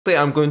Today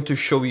I'm going to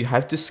show you how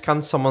to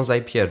scan someone's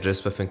IP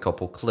address within a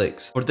couple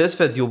clicks. For this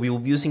video, we will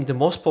be using the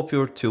most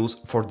popular tools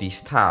for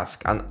these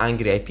tasks, an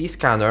Angry IP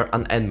Scanner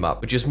and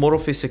Nmap, which is more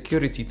of a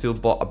security tool,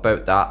 but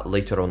about that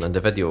later on in the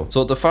video.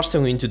 So the first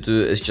thing we need to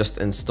do is just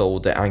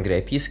install the Angry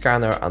IP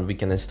Scanner, and we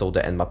can install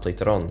the Nmap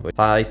later on. We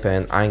type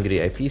in Angry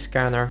IP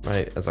Scanner,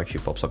 right, it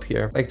actually pops up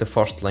here, like the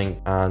first link,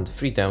 and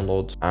free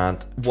download,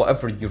 and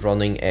whatever you're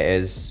running it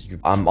is.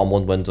 I'm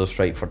on Windows,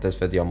 right? For this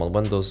video I'm on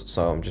Windows,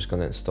 so I'm just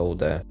going to install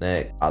the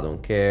NIC, I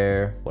don't care,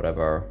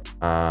 whatever,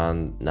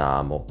 and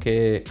nah, I'm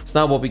okay. So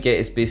now what we get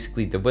is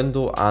basically the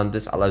window, and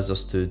this allows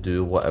us to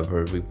do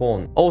whatever we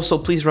want. Also,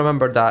 please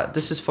remember that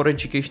this is for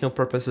educational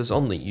purposes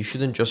only. You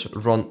shouldn't just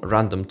run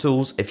random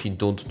tools if you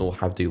don't know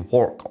how they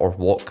work or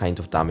what kind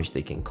of damage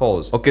they can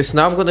cause. Okay, so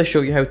now I'm going to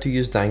show you how to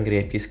use the Angry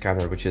IP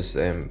Scanner, which is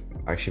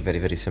actually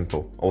very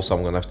simple. Also,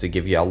 I'm going to have to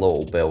give you a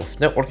little bit of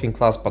networking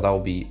class, but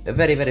that'll be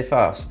very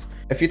fast.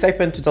 If you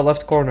type into the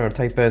left corner,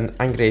 type in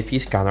Angry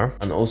IP Scanner,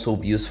 and also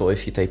be useful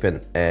if you type in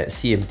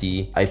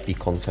CMD IP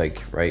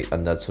config, right?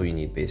 And that's all you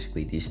need,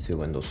 basically, these two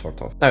windows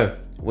sort of. Now,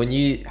 when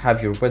you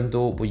have your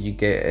window, what you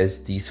get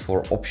is these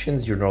four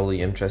options. You're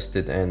normally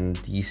interested in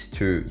these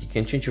two. You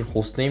can change your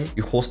host name.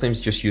 Your host name is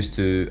just used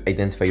to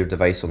identify your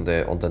device on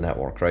the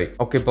network, right?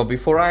 Okay, but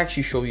before I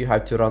actually show you how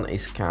to run a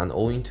scan,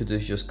 all you need to do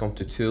is just come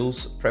to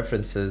Tools,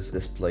 Preferences,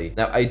 Display.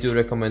 Now, I do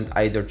recommend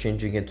either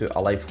changing it to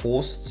Alive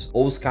Hosts.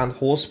 All scanned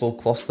hosts will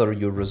cluster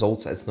your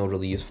results. It's not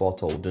really useful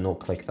at all. Do not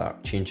click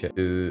that. Change it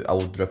to, I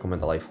would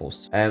recommend Alive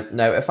Hosts.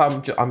 Now, if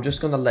I'm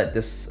just gonna let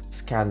this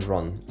scan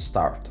run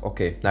start.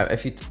 Okay, now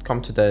if you come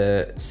to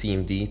the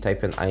CMD,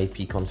 type in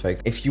IP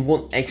config. If you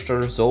want extra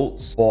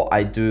results, but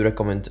I do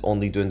recommend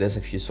only doing this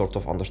if you sort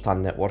of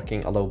understand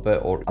networking a little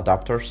bit or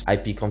adapters,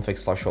 IP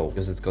config/all,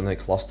 because it's gonna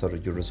cluster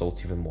your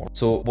results even more.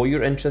 So what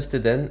you're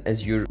interested in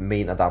is your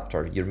main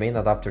adapter. Your main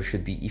adapter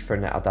should be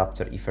Ethernet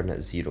adapter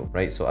Ethernet 0,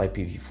 right? So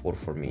IPv4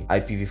 for me.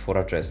 IPv4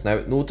 address.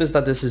 Now notice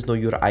that this is not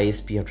your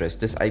ISP address.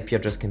 This IP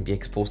address can be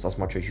exposed as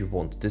much as you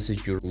want. This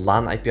is your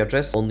LAN IP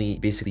address, only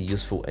basically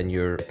useful in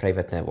your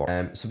private network.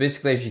 So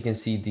basically, as you can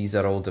see, these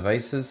are all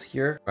devices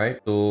here, right?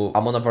 So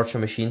I'm on a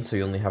virtual machine, so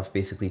you only have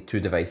basically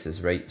two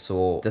devices, right?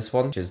 So this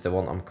one, which is the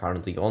one I'm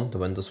currently on, the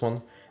Windows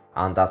one,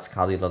 and that's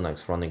Kali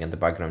Linux running in the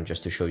background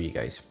just to show you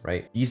guys,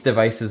 right? These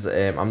devices,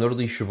 I'm not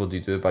really sure what they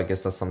do, but I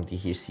guess that's some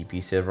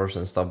DHCP servers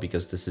and stuff,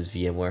 because this is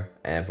VMware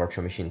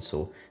virtual machine,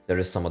 so there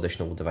is some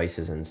additional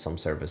devices and some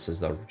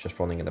services that are just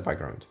running in the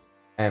background.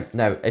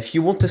 Now, if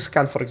you want to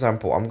scan, for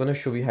example, I'm going to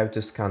show you how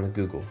to scan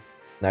Google.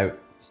 Now,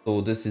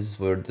 so this is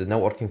where the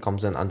networking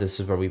comes in, and this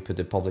is where we put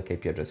the public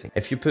IP addressing.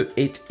 If you put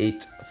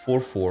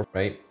 8844,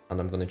 right, and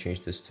I'm going to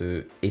change this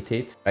to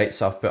 88, right,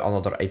 so I've put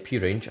another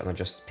IP range, and I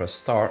just press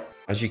start.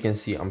 As you can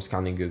see, I'm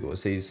scanning Google. It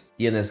says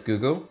DNS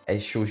Google. It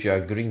shows you a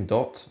green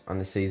dot,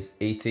 and it says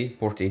 80,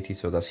 port 80,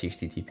 so that's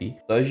HTTP.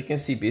 So as you can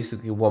see,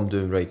 basically what I'm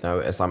doing right now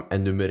is I'm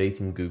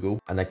enumerating Google,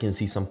 and I can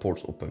see some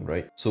ports open,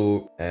 right?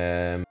 So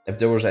if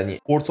there was any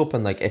ports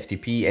open like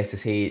FTP,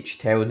 SSH,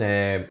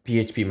 Telnet,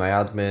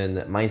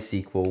 PHPMyAdmin,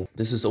 MySQL,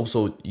 this is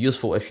also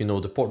useful if you know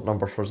the port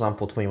number. For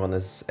example, 21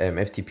 is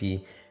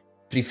FTP,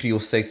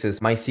 3306 is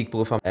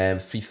MySQL,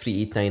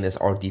 3389 is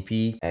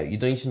RDP. You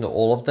don't need to know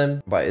all of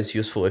them, but it's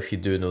useful if you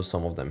do know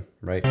some of them,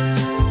 right?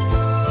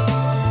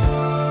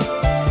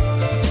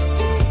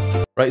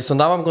 Right, so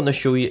now I'm going to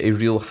show you a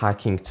real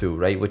hacking tool,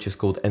 right, which is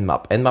called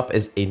Nmap. Nmap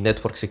is a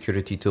network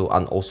security tool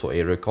and also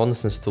a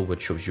reconnaissance tool,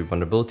 which shows you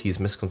vulnerabilities,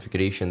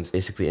 misconfigurations,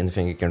 basically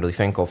anything you can really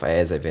think of. It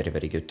is a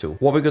very good tool.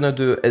 What we're going to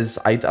do is,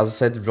 as I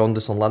said, run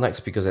this on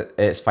Linux because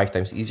it's 5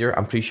 times easier.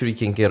 I'm pretty sure you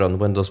can get on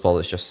Windows, but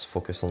let's just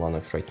focus on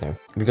Linux right now.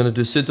 We're going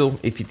to do sudo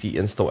apt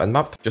install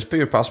Nmap. Just put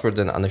your password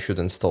in and it should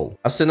install.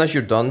 As soon as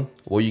you're done,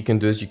 what you can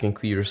do is you can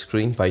clear your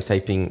screen by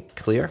typing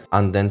clear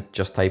and then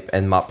just type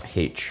Nmap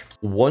H.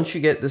 Once you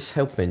get this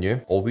help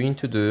menu, all we need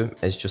to do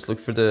is just look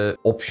for the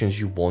options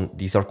you want.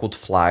 These are called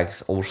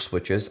flags or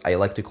switches. I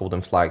like to call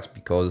them flags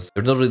because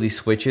they're not really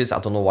switches. I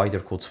don't know why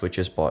they're called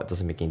switches, but it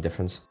doesn't make any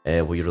difference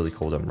what you really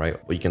call them, right?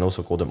 Or you can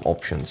also call them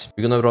options.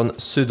 We're going to run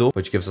sudo,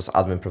 which gives us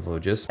admin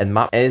privileges, and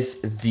map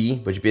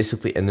sv, which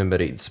basically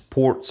enumerates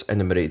ports,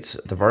 enumerates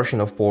the version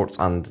of ports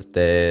and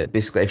the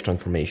basically extra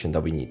information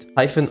that we need.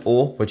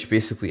 -o, which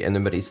basically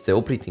enumerates the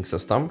operating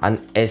system, and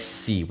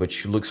sc,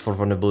 which looks for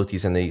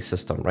vulnerabilities in a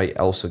system, right? It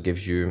also gives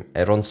you,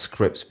 it runs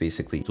scripts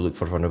basically to look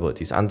for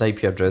vulnerabilities, and the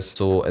IP address.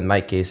 So in my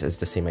case, it's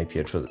the same IP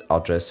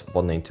address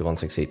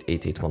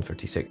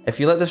 192.168.88.136. If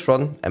you let this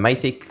run, it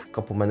might take a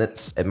couple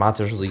minutes. It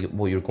matters really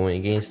what you're going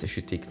against. It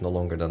should take no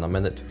longer than a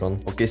minute to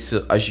run. Okay,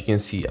 so as you can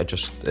see, I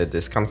just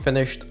the scan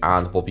finished,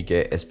 and what we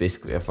get is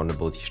basically a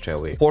vulnerability straight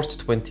away. Port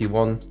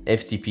 21,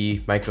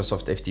 FTP,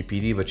 Microsoft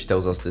FTPD, which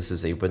tells us this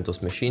is a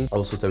Windows machine.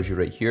 Also tells you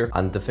right here.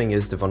 And the thing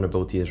is, the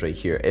vulnerability is right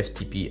here.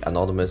 FTP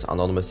anonymous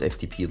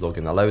FTP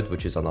login allowed,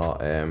 which is on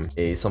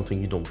a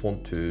something you don't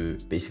want to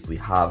to basically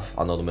have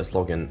anonymous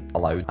login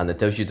allowed, and it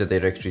tells you the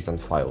directories and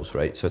files,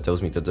 right? So it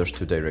tells me that there's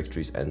 2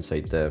 directories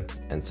inside the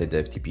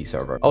FTP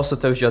server. Also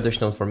tells you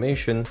additional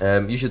information.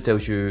 Usually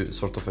tells you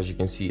sort of, as you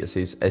can see, it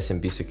says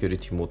SMB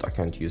security mode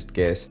account used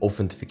guest,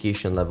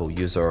 authentication level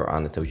user,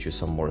 and it tells you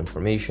some more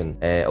information.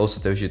 Also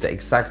tells you the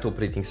exact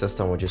operating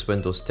system, which is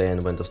Windows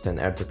 10, Windows 10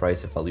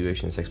 Enterprise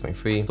evaluation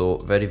 6.3. So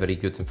very, very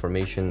good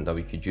information that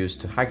we could use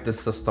to hack this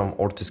system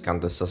or to scan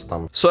the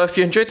system. So if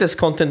you enjoyed this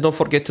content, don't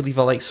forget to leave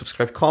a like,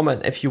 subscribe,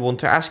 comment. If you want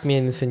to ask me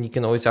anything, you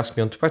can always ask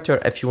me on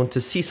Twitter. If you want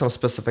to see some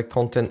specific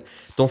content,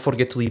 don't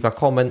forget to leave a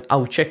comment.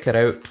 I'll check it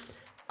out.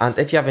 And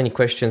if you have any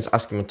questions,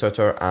 ask me on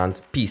Twitter, and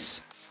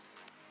peace.